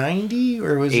was 90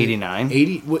 or was 89.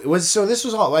 80 was so this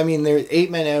was all. I mean, there's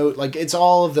 8 Men Out. Like it's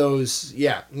all of those.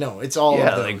 Yeah, no, it's all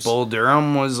Yeah, of those. like Bull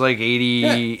Durham was like 80.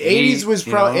 Yeah, 80s was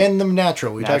probably and The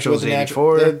Natural. We talked about Natural's The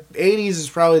Natural. 84. The 80s is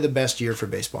probably the best year for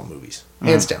baseball movies,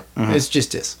 hands down. It's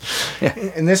just is. Yeah.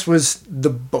 And this was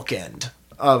the bookend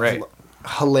of Right.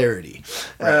 hilarity.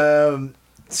 Right.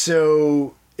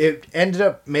 So it ended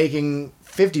up making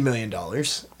 $50 million,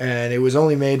 and it was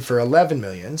only made for $11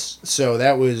 million. So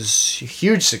that was a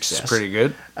huge success. It's pretty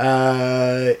good.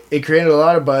 It created a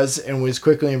lot of buzz and was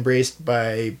quickly embraced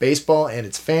by baseball and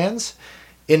its fans.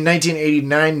 In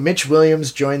 1989, Mitch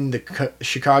Williams joined the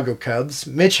Chicago Cubs.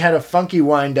 Mitch had a funky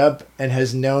wind-up and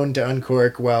has known to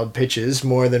uncork wild pitches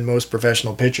more than most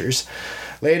professional pitchers.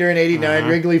 Later in 89,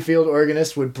 Wrigley Field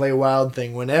organist would play Wild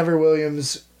Thing whenever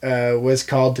Williams was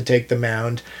called to take the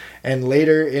mound. And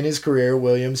later in his career,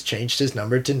 Williams changed his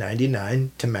number to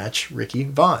 99 to match Ricky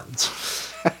Vaughn's.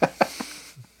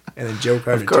 And then Joe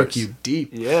Carter took you deep.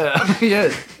 Yeah. Yeah.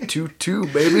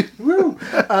 2-2, baby. Woo!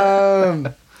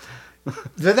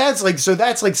 That's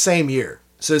like same year.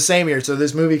 So same year. So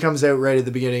this movie comes out right at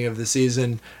the beginning of the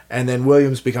season, and then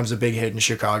Williams becomes a big hit in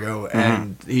Chicago,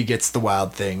 and he gets the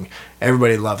Wild Thing.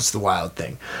 Everybody loves the Wild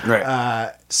Thing.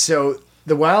 Right. So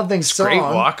the Wild Thing song. Great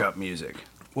walk-up music.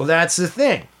 Well, that's the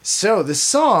thing. So the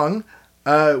song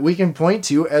we can point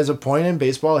to as a point in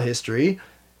baseball history.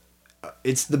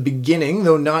 It's the beginning,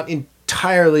 though not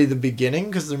entirely the beginning,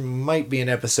 because there might be an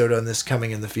episode on this coming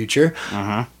in the future,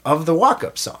 of the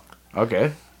walk-up song.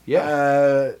 Okay.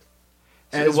 Yeah.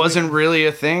 It wasn't really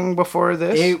a thing before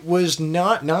this? It was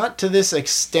not to this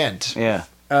extent. Yeah.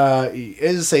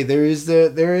 As I say, there is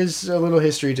a little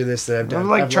history to this that I've done. I'm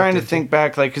like I've trying to looked think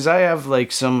back, like, because I have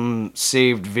like some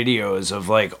saved videos of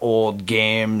like old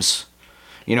games.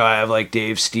 You know, I have like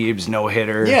Dave Steeb's no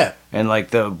hitter. Yeah. And like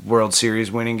the World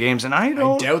Series winning games, and I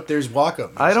doubt there's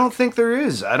walk-up music. I don't think there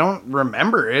is. I don't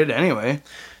remember it anyway.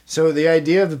 So the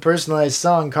idea of the personalized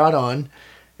song caught on,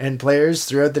 and players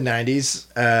throughout the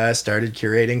 90s started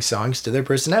curating songs to their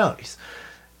personalities.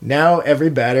 Now every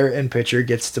batter and pitcher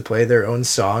gets to play their own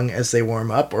song as they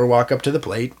warm up or walk up to the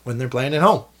plate when they're playing at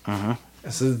home.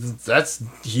 So that's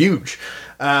huge.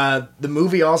 The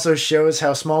movie also shows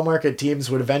how small market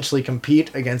teams would eventually compete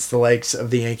against the likes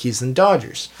of the Yankees and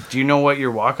Dodgers. Do you know what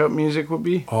your walk-up music would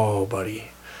be? Oh, buddy.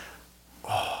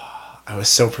 Oh, I was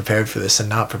so prepared for this and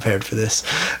not prepared for this.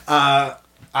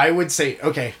 I would say,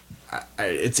 okay,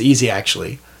 it's easy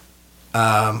actually.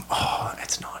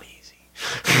 It's not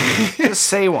easy. Just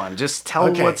say one. Just tell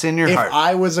Okay, what's in your if heart.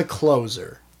 I was a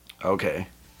closer, Okay.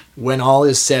 When All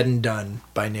Is Said and Done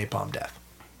by Napalm Death.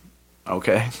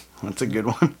 Okay. That's a good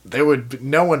one.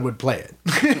 No one would play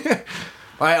it.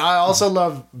 I also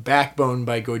love Backbone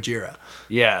by Gojira.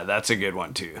 Yeah, that's a good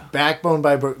one too. Backbone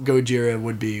by Gojira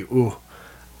would be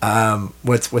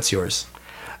what's yours?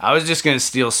 I was just gonna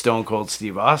steal Stone Cold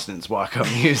Steve Austin's walk-up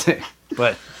music,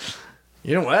 but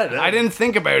You know what? I didn't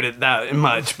think about it that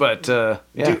much. But yeah,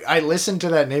 Dude, I listened to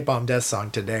that Napalm Death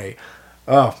song today.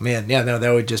 Oh man, yeah, no,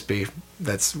 that would just be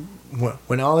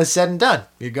when all is said and done.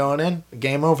 You're going in,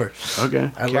 game over.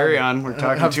 okay. I Carry love it. on. We're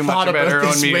talking I've too thought much about our own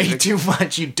this way music. too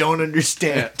much. You don't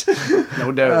understand.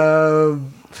 No doubt.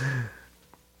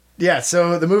 Yeah,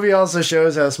 so the movie also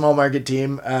shows how a small market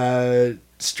team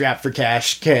strapped for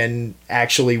cash can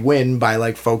actually win by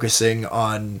like focusing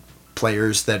on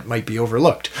players that might be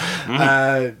overlooked.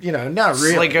 Not It's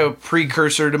really. like a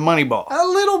precursor to Moneyball. A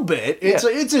little bit.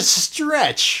 It's a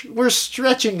stretch. We're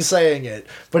stretching saying it,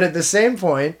 but at the same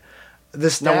point, the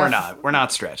staff. No, we're not. We're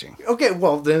not stretching. Okay,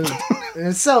 well then,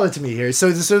 sell it to me here.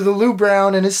 So the Lou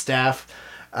Brown and his staff,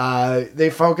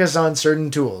 they focus on certain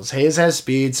tools. Hayes has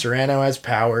speed, Serrano has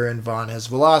power, and Vaughn has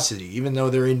velocity. Even though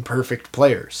they're imperfect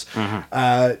players,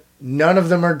 none of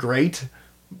them are great.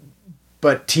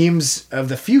 But teams of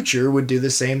the future would do the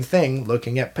same thing,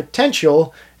 looking at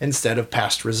potential instead of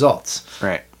past results.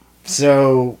 Right.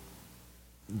 So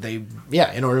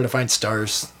in order to find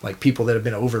stars, like people that have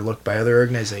been overlooked by other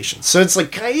organizations. So it's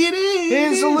like, it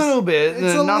It's a little bit.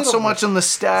 It's a Not little so much bit. on the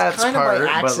stats Kind part. of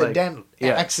by but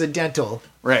accidental.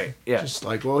 Right, yeah. Just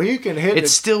like, well, he can hit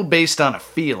It's it. still based on a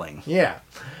feeling. Yeah.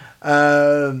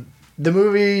 The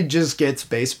movie just gets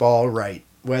baseball right.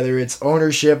 Whether it's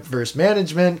ownership versus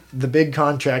management, the big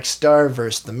contract star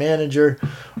versus the manager,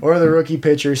 or the rookie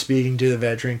pitcher speaking to the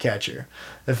veteran catcher.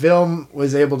 The film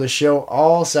was able to show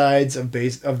all sides of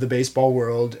the baseball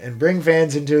world and bring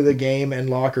fans into the game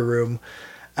and locker room,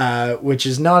 which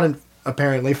is not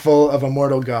apparently full of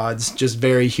immortal gods, just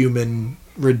very human,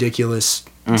 ridiculous,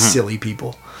 silly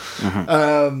people.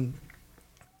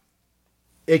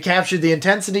 It captured the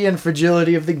intensity and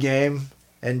fragility of the game,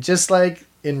 and just like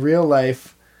in real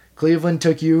life, Cleveland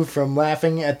took you from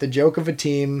laughing at the joke of a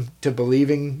team to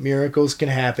believing miracles can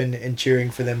happen and cheering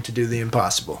for them to do the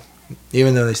impossible.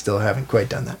 Even though they still haven't quite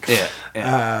done that.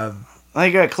 Yeah. I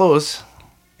got close.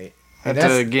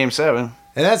 At Game 7.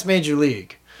 And that's Major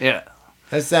League. Yeah.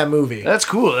 That's that movie. That's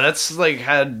cool. That's like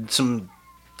had some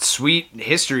sweet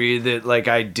history that like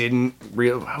I didn't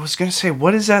real. I was gonna say,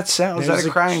 what is that sound? Was that a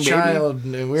crying child,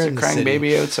 baby? We're in the crying city.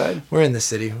 Baby outside? We're in the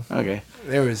city. Okay.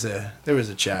 There was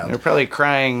a child. They're probably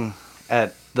crying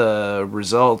at the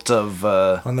result of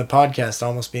on the podcast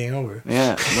almost being over.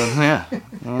 Yeah.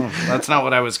 Well, that's not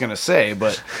what I was gonna say,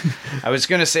 but I was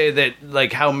gonna say that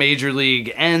like how Major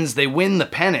League ends, they win the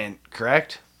pennant,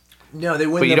 correct? No, they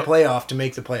win the playoff to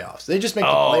make the playoffs. They just make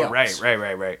the playoffs.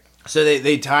 Right. So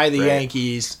they tie the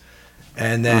Yankees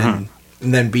and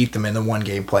then beat them in the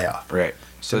 1-game playoff. Right.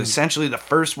 So essentially the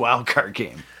first wild card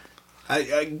game.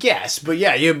 I guess, but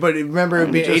but remember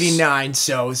it being 89,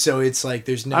 so it's like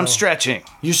there's no. I'm stretching.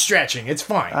 You're stretching. It's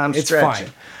fine. I'm it's stretching.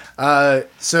 Fine.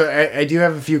 So I do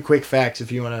have a few quick facts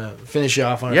if you want to finish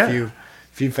off on a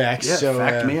few facts. Yeah, so,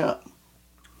 fact me up.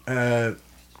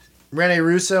 Rene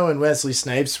Russo and Wesley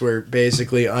Snipes were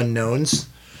basically unknowns.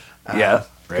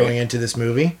 Going into this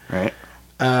movie. Right.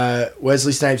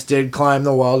 Wesley Snipes did climb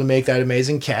the wall to make that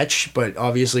amazing catch, but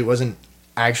obviously it wasn't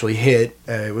actually hit.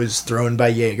 It was thrown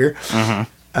by Yeager.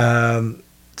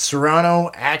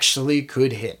 Serrano actually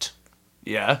could hit.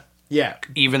 Yeah. Yeah.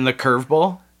 Even the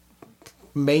curveball?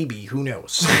 Maybe. Who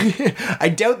knows? I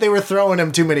doubt they were throwing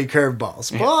him too many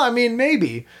curveballs. Yeah. Well, I mean,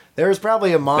 maybe. There was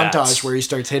probably a montage where he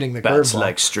starts hitting the curveball. That's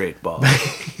like straight ball.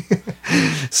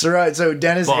 So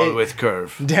Dennis ball with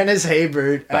curve. Dennis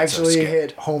Haybert actually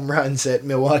hit home runs at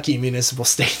Milwaukee Municipal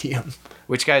Stadium.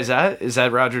 Which guy is that? Is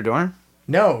that Roger Dorn?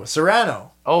 No,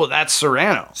 Serrano. Oh, that's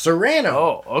Serrano. Serrano.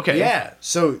 Oh, okay. Yeah.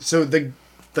 So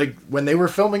when they were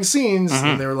filming scenes,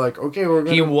 and they were like, okay, we're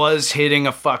gonna. He was hitting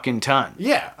a fucking ton.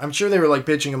 Yeah, I'm sure they were like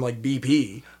pitching him like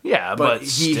BP. Yeah, but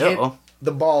he still, hit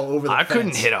the ball over the fence. I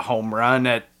couldn't hit a home run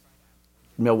at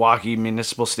Milwaukee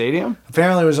Municipal Stadium.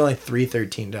 Apparently, it was only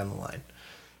 313 down the line.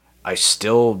 I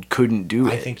still couldn't do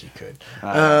it. I think you could.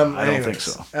 I don't think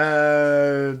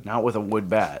so. Not with a wood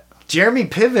bat. Jeremy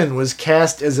Piven was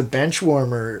cast as a bench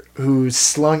warmer who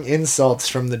slung insults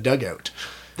from the dugout.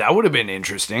 That would have been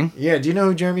interesting. Yeah, do you know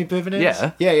who Jeremy Piven is?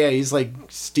 Yeah. Yeah, he's like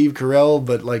Steve Carell,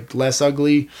 but like less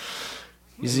ugly.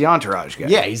 He's the Entourage guy.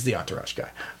 Yeah, he's the Entourage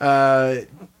guy.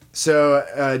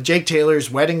 So Jake Taylor's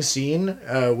wedding scene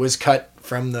was cut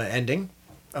from the ending.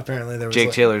 Apparently there was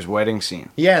Jake Taylor's wedding scene.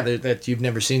 Yeah, that you've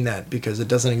never seen that because it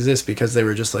doesn't exist because they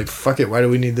were just like, fuck it, why do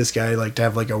we need this guy like to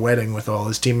have like a wedding with all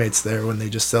his teammates there when they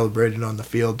just celebrated on the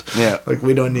field? Yeah. Like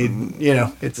we don't need,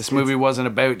 this movie wasn't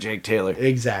about Jake Taylor.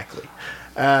 Exactly.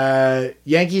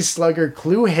 Yankees slugger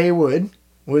Clu Haywood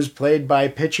was played by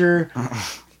pitcher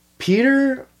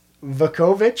Peter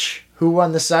Vukovich, who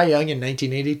won the Cy Young in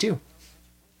 1982.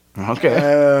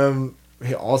 Okay.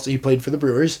 He played for the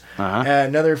Brewers.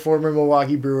 Another former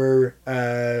Milwaukee Brewer,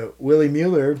 Willie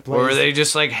Mueller. Or were they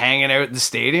just like hanging out at the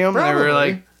stadium? Probably. And they were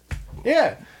like,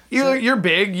 yeah. You're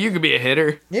big. You could be a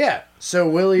hitter. Yeah. So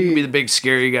You could be the big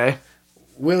scary guy.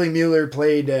 Willie Mueller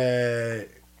played.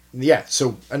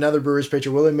 So another Brewers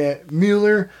pitcher, Willie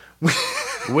Mueller.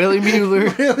 Willie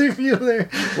Mueller. Willie Mueller.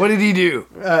 What did he do?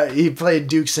 He played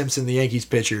Duke Simpson, the Yankees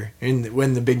pitcher,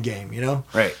 win the big game, you know?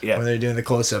 Right, yeah. When they're doing the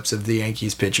close-ups of the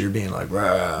Yankees pitcher being like,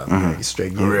 rah,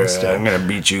 straight game and I'm stuff. gonna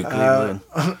beat you, Cleveland.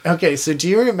 Okay, so do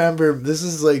you remember, this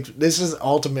is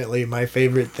ultimately my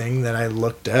favorite thing that I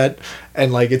looked at,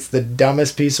 and like it's the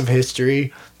dumbest piece of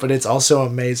history, but it's also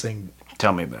amazing.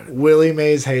 Tell me about it. Willie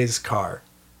Mays Hayes' car.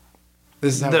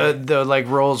 This is how The like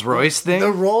Rolls Royce thing.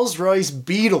 the Rolls Royce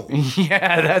Beetle.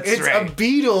 Yeah, that's It's right. a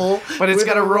Beetle, But it's with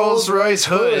got a Rolls Royce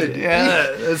hood.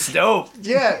 Yeah, that's dope.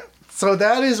 Yeah. So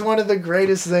that is one of the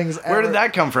greatest things ever. Where did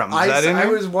that come from? Is that in I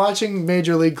there? was watching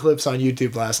Major League clips on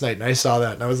YouTube last night, and I saw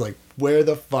that, and I was like, "Where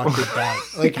the fuck did that?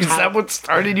 Like, Is that what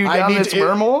started you down this it-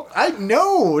 wormhole? I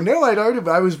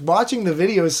was watching the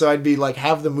videos, so I'd be like,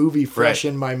 have the movie fresh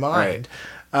Right. in my mind.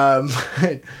 So,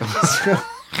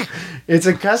 it's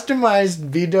a customized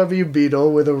VW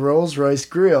Beetle with a Rolls Royce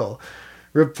grille,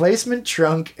 replacement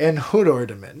trunk, and hood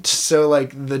ornament. So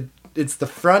like it's the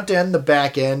front end, the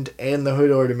back end, and the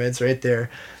hood ornaments right there.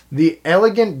 The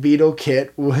elegant Beetle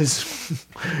kit was,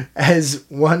 was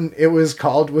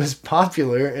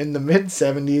popular in the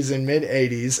mid-70s and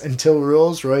mid-80s until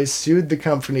Rolls-Royce sued the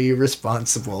company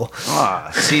responsible.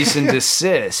 Cease and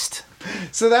desist.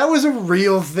 So that was a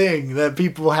real thing that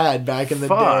people had back in the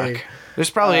day. Fuck. There's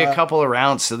probably a couple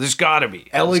around, so there's gotta be.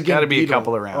 There's gotta be Beetle. a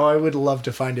couple around. Oh, I would love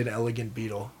to find an elegant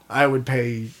Beetle. I would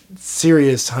pay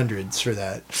serious hundreds for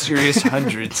that. Serious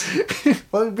hundreds.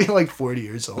 Well, it'd be like 40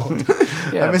 years old.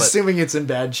 Yeah, I'm but assuming it's in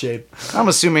bad shape. I'm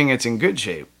assuming it's in good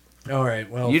shape. All right,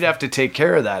 well. You'd have to take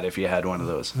care of that if you had one of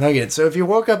those. Okay, so if you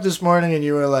woke up this morning and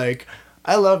you were like,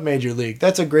 I love Major League,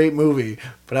 that's a great movie,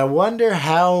 but I wonder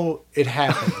how it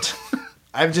happened.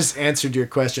 I've just answered your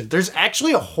question. There's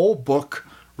actually a whole book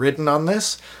written on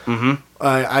this. Mm-hmm.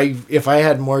 If I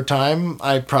had more time,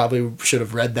 I probably should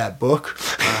have read that book.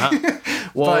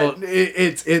 Well, But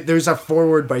there's a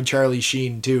foreword by Charlie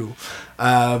Sheen too.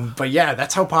 But yeah,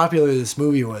 that's how popular this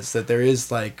movie was. That there is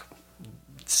like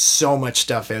so much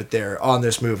stuff out there on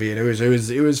this movie, and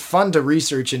it was fun to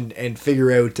research and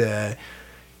figure out.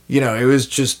 It was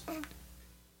just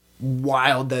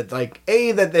wild that like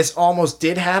that this almost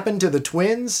did happen to the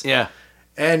Twins. yeah.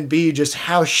 And B, just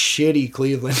how shitty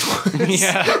Cleveland was.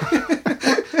 Yeah.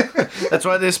 That's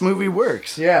why this movie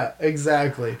works. Yeah,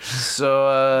 exactly.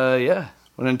 So, yeah.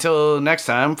 Well, until next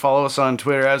time, follow us on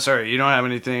Twitter. Sorry, you don't have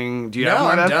anything. Do you No, have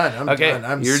more? I'm done. I'm done.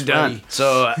 I'm you're sweaty. done.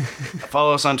 So,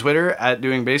 follow us on Twitter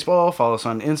 @doingbaseball. Follow us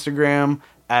on Instagram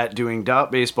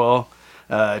 @doing.baseball.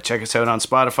 Check us out on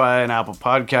Spotify and Apple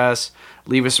Podcasts.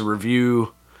 Leave us a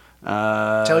review.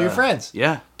 Tell your friends.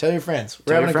 Yeah. Tell your friends.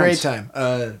 We're Tell having a your great friends.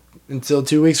 time. Until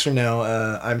 2 weeks from now,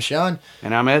 I'm Sean,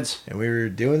 And I'm Eds. and we were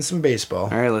doing some baseball.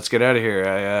 All right, let's get out of here.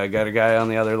 I got a guy on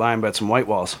the other line about some white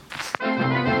walls.